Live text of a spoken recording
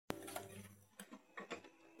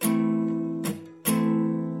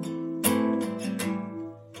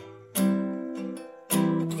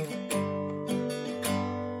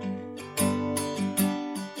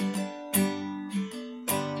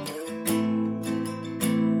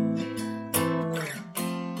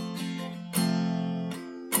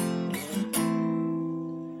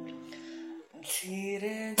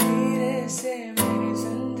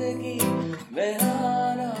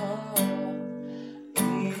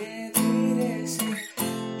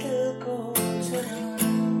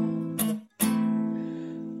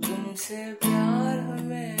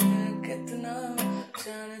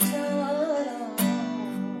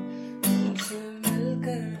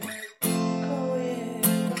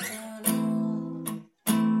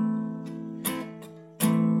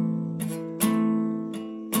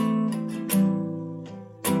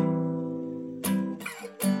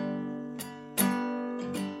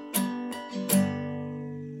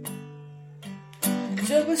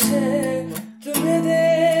जब से तुम्हें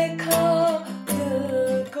देखा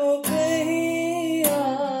दिल को कहीं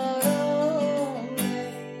आराम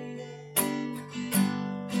नहीं।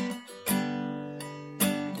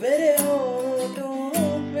 मेरे होठों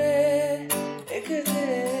पे एक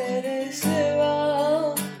तेरे सिवा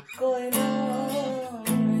कोई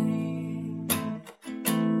नाम नहीं।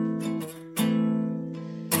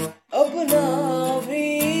 अपना भी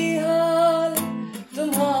हाल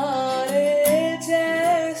तुम्हारे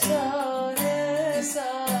जैसा है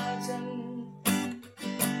साजन,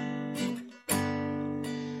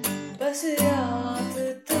 बस याद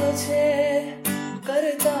तुझे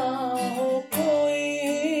करता हूँ कोई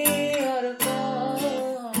और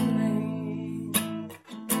काम नहीं।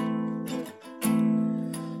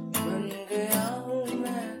 बन गया हूँ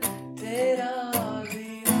मैं तेरा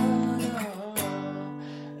दीवाना,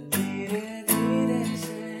 धीरे धीरे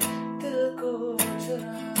से दिल को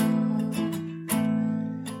चुराना,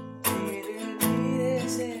 धीरे धीरे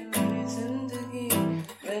से मेरी जिंदगी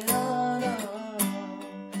में लाना,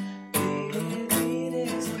 धीरे धीरे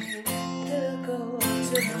से दिल को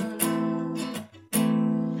चुराना।